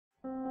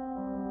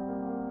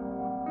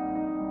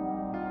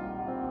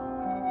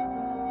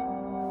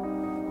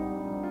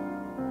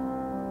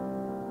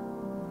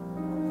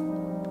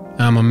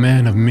I'm a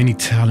man of many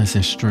talents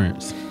and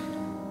strengths.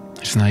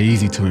 It's not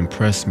easy to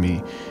impress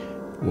me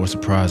or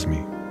surprise me.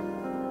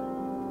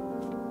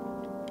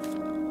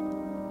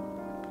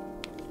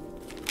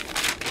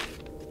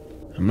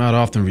 I'm not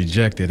often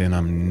rejected, and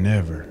I'm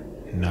never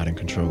not in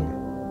control.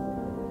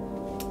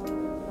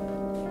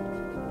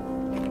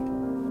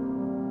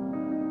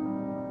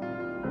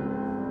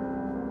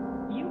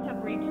 You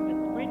have reached the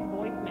Sprint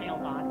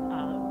voicemail box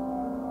of...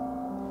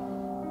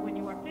 When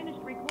you are finished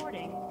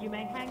recording, you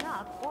may hang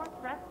up or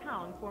press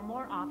pound for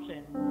more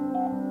options.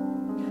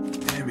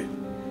 Damn it.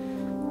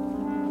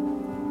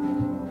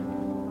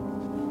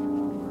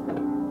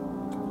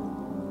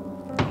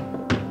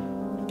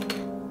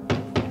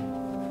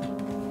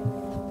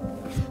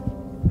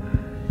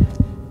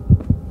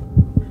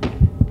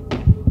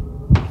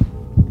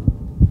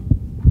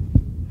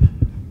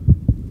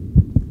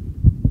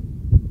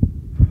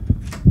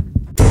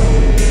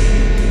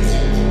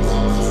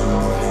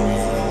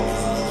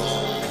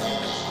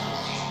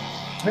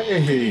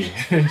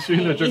 Hey,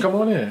 Sheila, come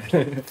on in.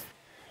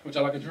 Would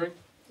y'all like a drink?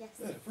 Yes.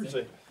 Yeah,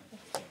 appreciate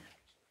it.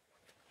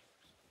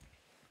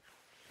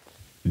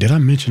 Did I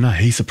mention I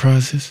hate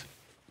surprises?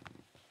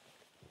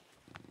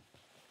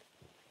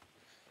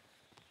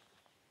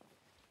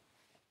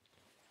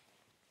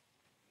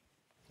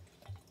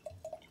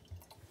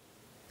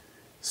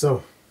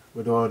 So,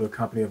 with all the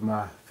company of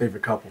my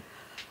favorite couple.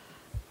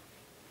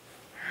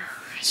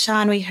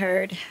 Sean, we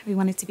heard. We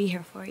wanted to be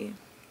here for you.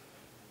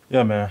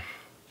 Yeah, man.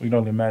 We can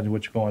only imagine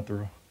what you're going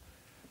through.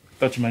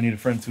 Thought you might need a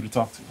friend or two to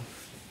talk to.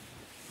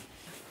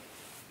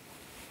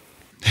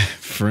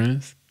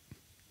 Friends?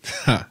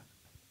 Ha.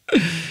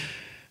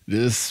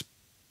 This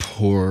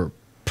poor,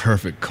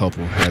 perfect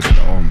couple has it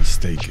all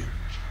mistaken.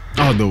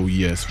 Although,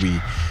 yes,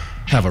 we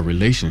have a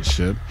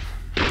relationship,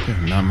 they're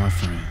not my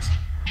friends.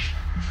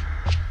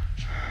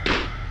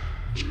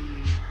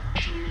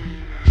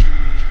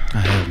 I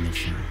have no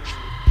friends.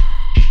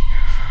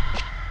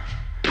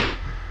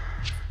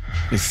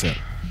 Except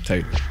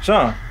Tailor.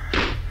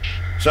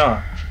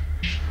 Sean,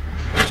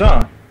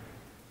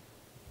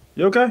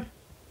 you okay?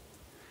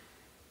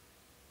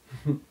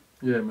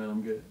 Yeah, man,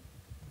 I'm good.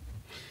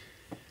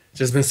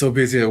 Just been so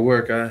busy at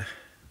work, I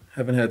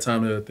haven't had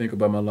time to think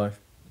about my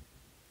life.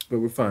 But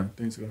we're fine.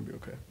 Things are gonna be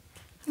okay.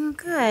 Oh,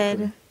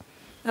 good.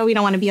 Well, we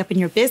don't want to be up in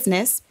your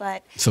business,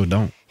 but... So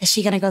don't. Is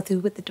she going to go through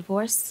with the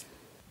divorce?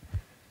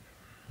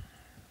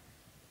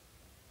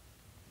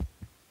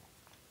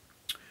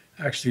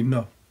 Actually,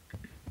 no.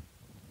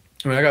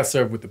 I mean, I got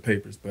served with the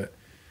papers, but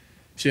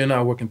she and I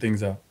are working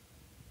things out.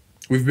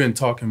 We've been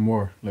talking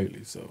more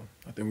lately, so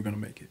I think we're gonna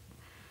make it.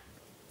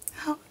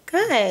 Oh,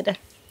 good.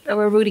 Well,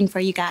 we're rooting for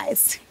you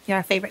guys. You're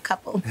our favorite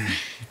couple.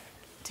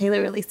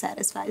 Tailor really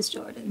satisfies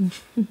Jordan.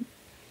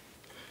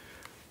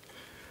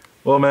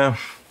 Well, man,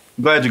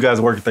 I'm glad you guys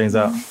are working things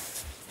out.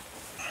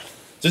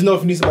 Just know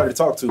if you need somebody to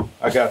talk to,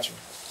 I got you.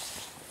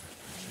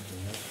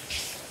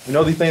 You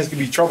know these things can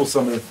be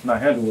troublesome if not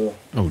handled well.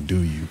 Oh,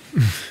 do you?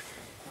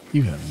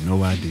 You have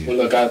no idea. Well,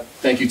 look, I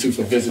thank you two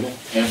for visiting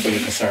and for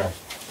your concern. All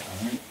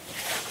right?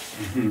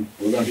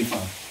 We're gonna be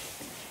fine.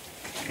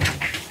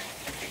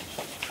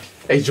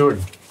 Hey,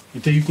 Jordan, you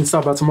think you can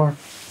stop by tomorrow?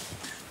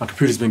 My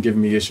computer's been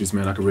giving me issues,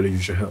 man. I could really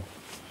use your help.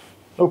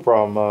 No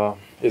problem.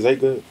 Is 8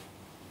 good?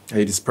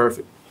 8 is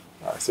perfect.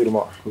 All right, see you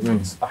tomorrow. Good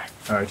news. All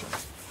right, Jordan.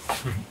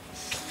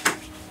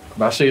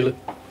 Bye, Sheila.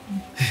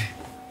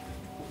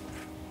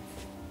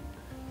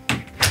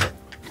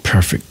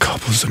 Perfect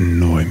couples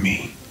annoy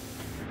me.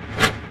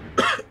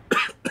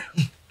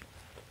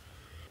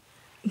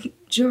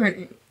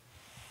 Jordan,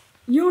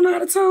 you don't know how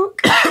to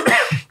talk?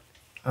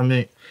 I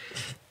mean,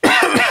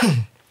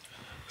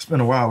 it's been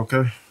a while,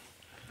 okay?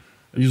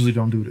 I usually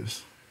don't do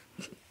this.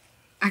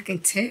 I can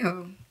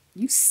tell.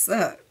 You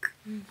suck.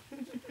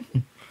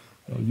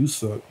 Oh, you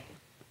suck.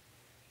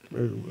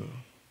 Very well.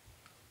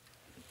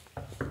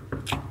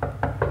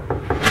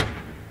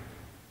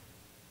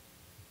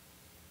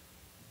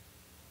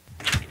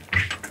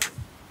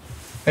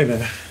 Hey,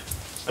 man.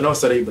 I know I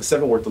said 8, but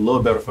 7 worked a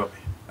little better for me.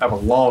 I have a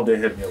long day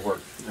ahead of me at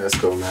work. That's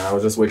cool, man. I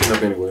was just waking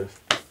up anyways.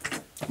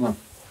 Come on.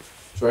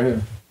 It's right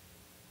here.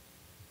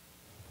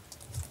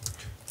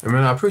 Hey,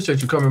 man, I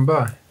appreciate you coming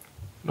by.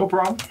 No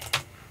problem.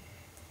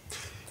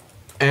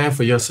 And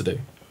for yesterday.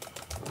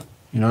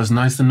 You know, it's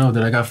nice to know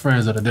that I got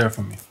friends that are there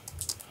for me.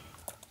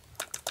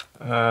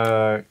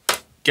 Got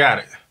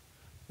it.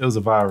 It was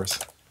a virus.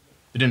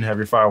 You didn't have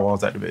your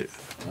firewalls activated.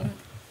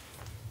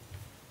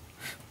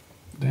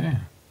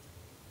 Damn.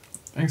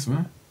 Thanks,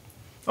 man.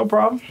 No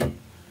problem.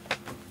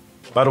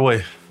 By the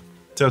way,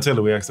 tell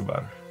Taylor we asked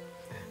about her.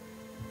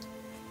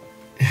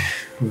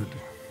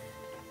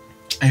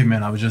 Hey,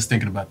 man, I was just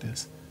thinking about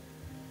this.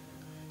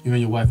 You and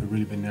your wife have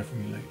really been there for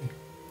me lately.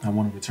 I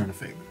want to return the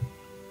favor.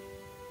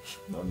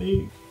 No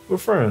need. We're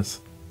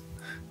friends.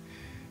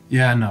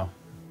 Yeah, I know.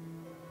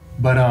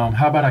 But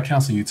how about I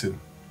counsel you two?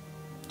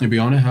 You'll be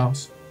on the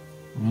house,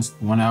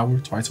 1 hour,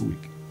 twice a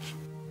week.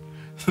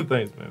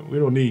 Thanks, man. We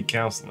don't need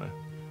counseling.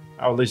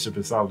 Our relationship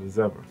is solid as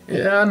ever.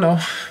 Yeah, I know.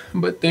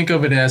 But think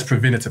of it as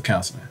preventative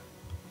counseling.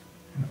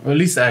 Or at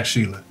least ask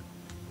Sheila.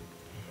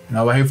 And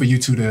I would hate for you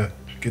two to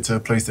get to a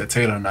place that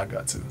Tailor and I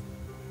got to.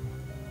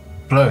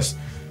 Plus,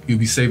 you'll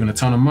be saving a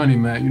ton of money,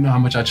 man. You know how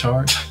much I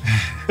charge?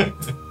 All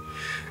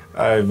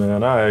right,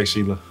 man. All right,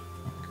 Sheila.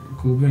 Okay,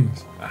 cool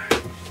beans. All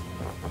right.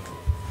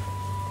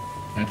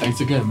 And thanks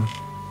again, man.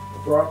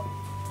 No problem.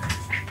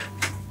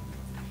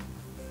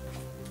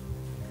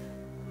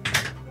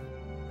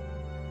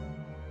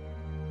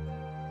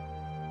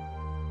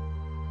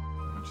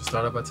 Why don't you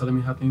start out by telling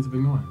me how things have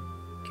been going?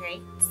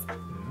 Great.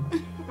 Yeah.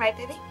 Right,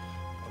 baby?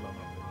 I love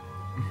my baby.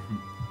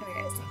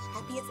 We're as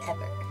happy as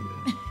ever.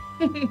 Yeah.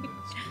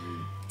 That's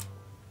great.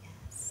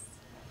 Yes.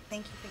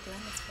 Thank you for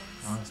doing this for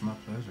us. Oh, it's my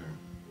pleasure.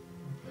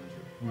 My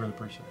pleasure. I really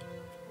appreciate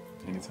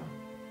it. Anytime.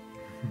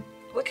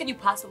 What could you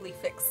possibly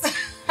fix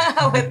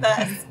with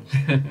us?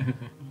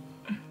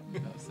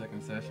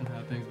 Second session,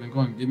 how things been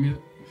going? Give me an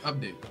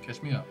update.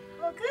 Catch me up.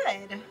 Well,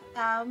 good.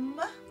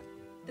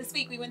 This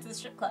week we went to the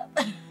strip club.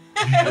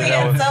 Yeah, we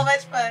had so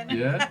much fun.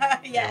 Yeah?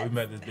 Yes. Yeah, we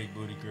met this big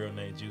booty girl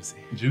named Juicy.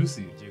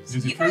 Juicy. Juicy.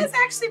 Juicy You fruit? guys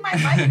actually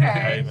might like her.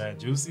 Hey, man,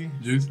 Juicy.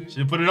 Juicy?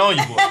 Should put it on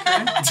you, boy.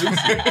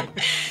 Juicy.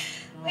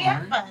 We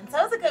had fun. So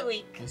it was a good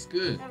week. That's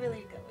good. A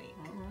really good week.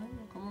 All right,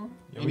 come on.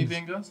 Yeah, we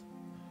Anything else?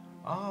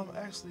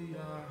 Actually,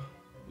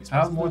 we spent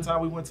How's some more the-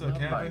 time. We went to a Like,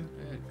 cabin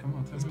hey, come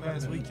on, tell this me about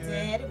past that. weekend,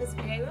 Did. It was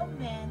very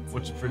romantic.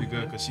 which is pretty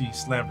good because she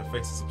slammed her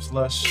face in some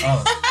slush.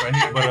 Oh, right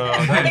here.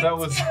 But that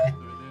was.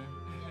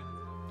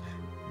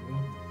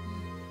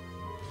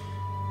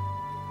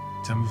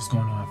 Tell me what's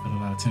going on. I feel a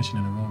lot of tension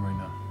in the room right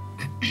now.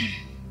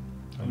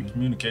 I mean,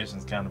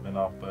 communication's kind of been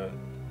off, but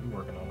we're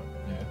working on it.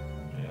 Yeah.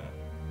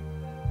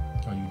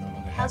 Yeah. Are you no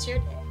longer How's happy?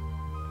 your day?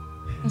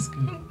 That's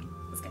good.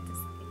 It's good to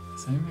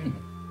see. Same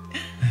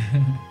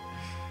here.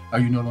 Are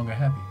you no longer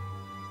happy?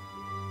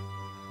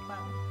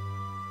 Well,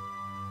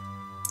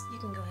 you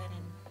can go ahead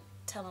and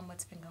tell them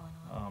what's been going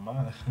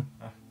on.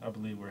 I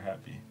believe we're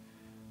happy.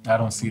 I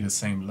don't see the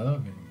same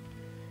love in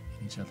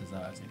each other's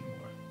eyes anymore.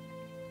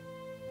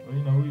 Well,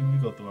 you know, we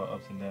go through our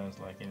ups and downs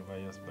like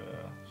anybody else, but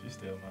she's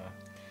still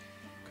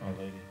my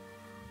lady.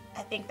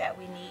 I think that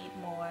we need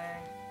more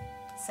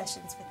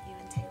sessions with you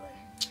and Tailor.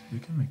 We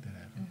can make that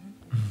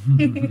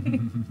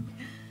happen.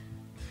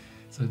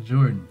 So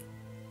Jordan,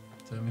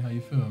 tell me how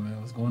you feel, man.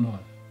 What's going on?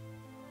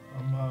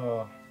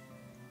 I'm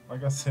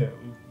like I said,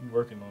 we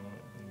working on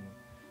it. And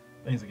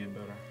things will get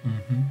better.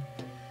 Mm-hmm.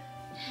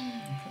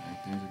 Okay,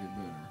 things will get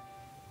better.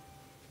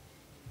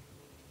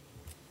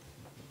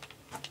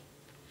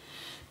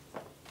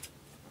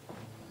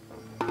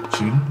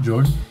 Sheila,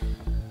 Jordan,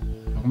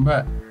 welcome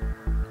back.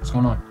 What's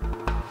going on?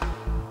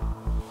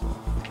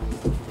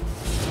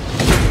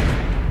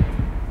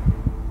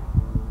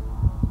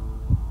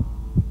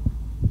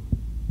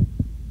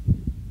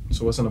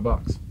 So what's in the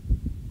box?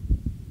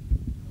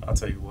 I'll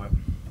tell you what.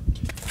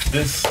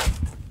 This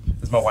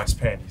is my wife's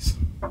panties.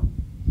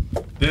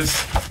 This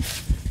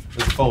is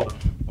a folder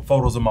of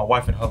photos of my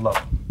wife and her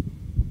lover.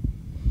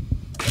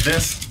 And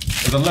this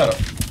is a letter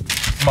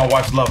from my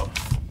wife's lover,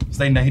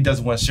 stating that he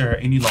doesn't want to share her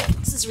any longer.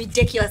 This is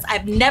ridiculous.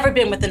 I've never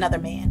been with another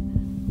man.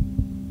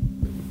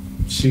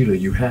 Sheila,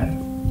 you have.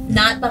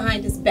 Not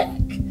behind his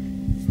back.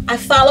 I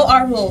follow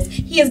our rules.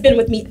 He has been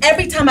with me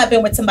every time I've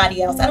been with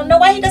somebody else. I don't know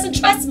why he doesn't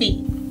trust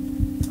me.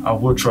 I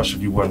would trust you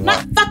if you weren't I'm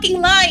lying. not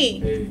fucking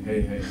lying.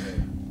 Hey.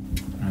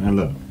 Now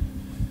look,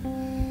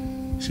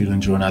 Sheila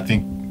and Jordan, I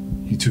think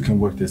you two can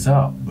work this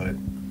out, but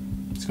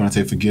it's gonna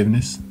take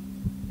forgiveness.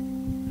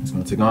 It's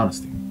gonna take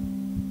honesty.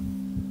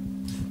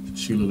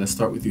 Sheila, let's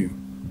start with you.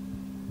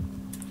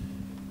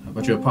 How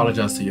about you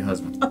apologize to your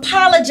husband?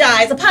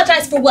 Apologize?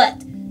 Apologize for what?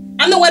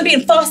 I'm the one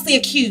being falsely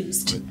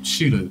accused. But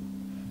Sheila,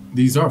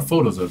 these are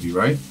photos of you,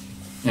 right?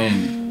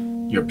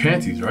 And your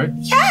panties, right?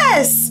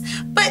 Yes,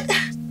 but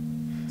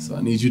So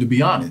I need you to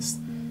be honest.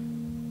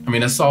 I mean,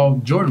 that's all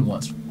Jordan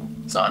wants.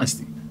 It's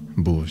honesty.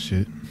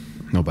 Bullshit.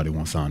 Nobody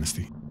wants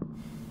honesty.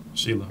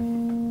 Sheila,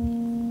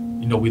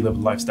 you know we live a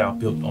lifestyle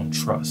built on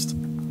trust.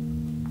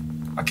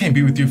 I can't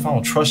be with you if I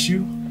don't trust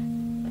you.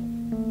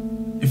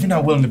 If you're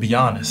not willing to be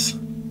honest,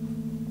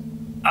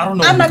 I don't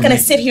know. I'm not gonna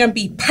sit here and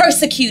be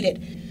persecuted.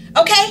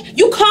 Okay?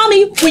 You call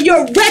me when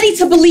you're ready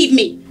to believe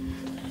me.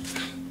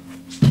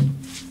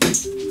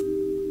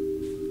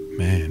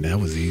 Man, that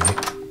was easy.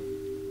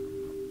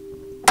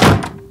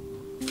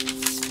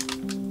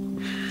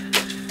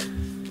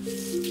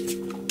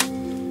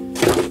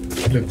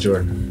 Look,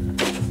 Jordan,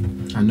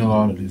 I know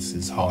all of this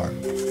is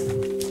hard,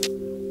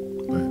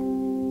 but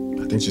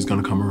I think she's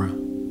gonna come around.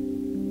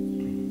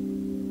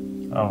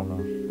 I don't know.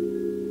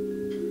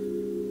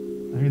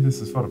 Maybe this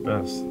is for the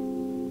best.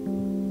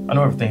 I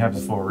know everything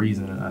happens for a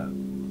reason, and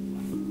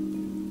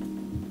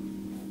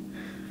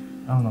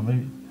I don't know,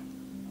 maybe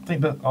I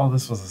think that all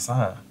this was a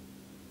sign.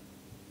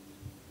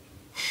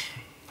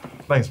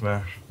 Thanks,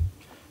 man.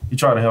 You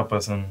try to help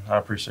us, and I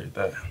appreciate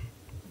that.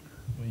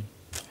 We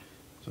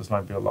just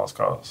might be a lost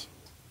cause.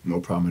 No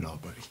problem at all,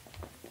 buddy.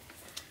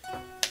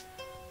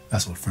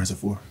 That's what friends are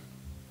for.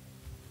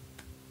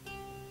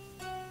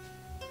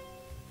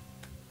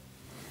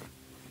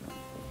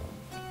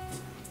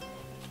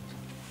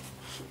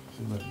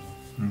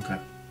 Okay.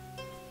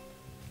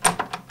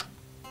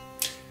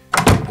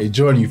 Hey,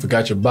 Jordan, you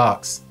forgot your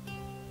box.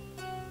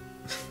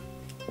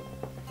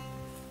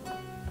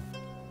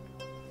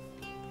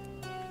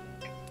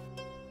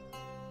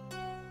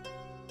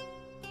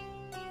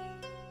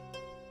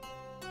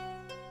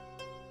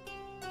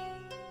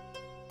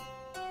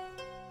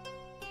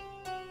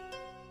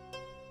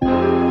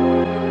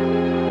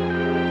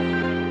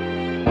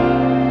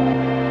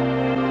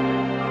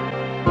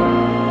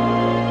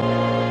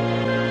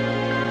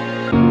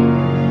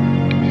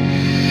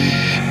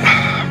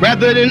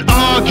 Rather than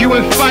argue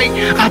and fight,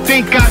 I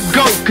think I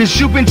go. Cause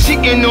you been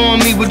cheating on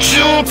me, but you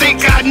don't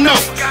think I know.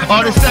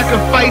 All the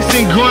sacrifice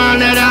and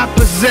grind that I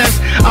possess,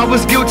 I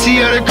was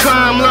guilty of the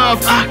crime,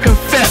 love, I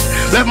confess.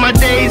 Left my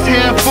days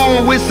half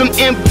full with some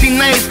empty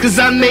nights. Cause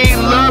I made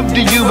love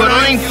to you, but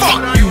I ain't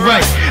fuck you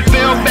right.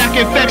 Fell back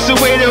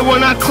infatuated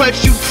when I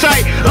clutched you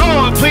tight.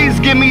 Lord, please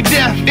give me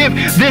death if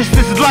this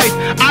is life.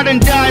 I done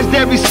dodged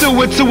every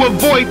sewer to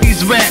avoid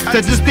these rats.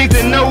 I just need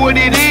to know what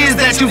it is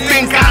that you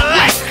think I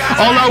like.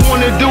 All I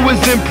wanna do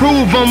is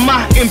improve on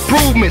my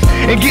improvements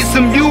and get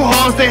some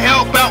U-Hauls to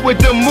help out with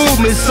the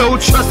movement. So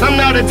trust, I'm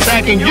not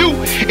attacking you.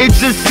 It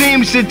just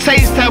seems your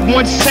taste have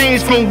once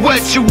changed from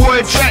what you were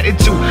attracted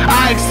to.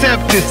 I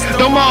accept this,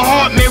 though my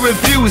heart may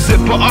refuse it,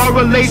 but our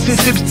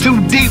relationship's too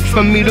deep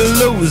for me to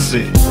lose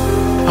it.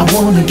 I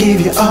wanna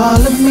give you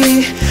all of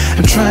me.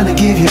 I'm trying to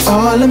give you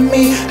all of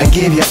me. I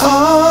give you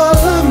all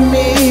of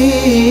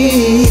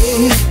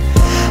me.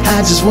 I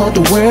just want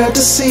the world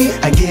to see.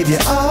 I give you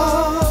all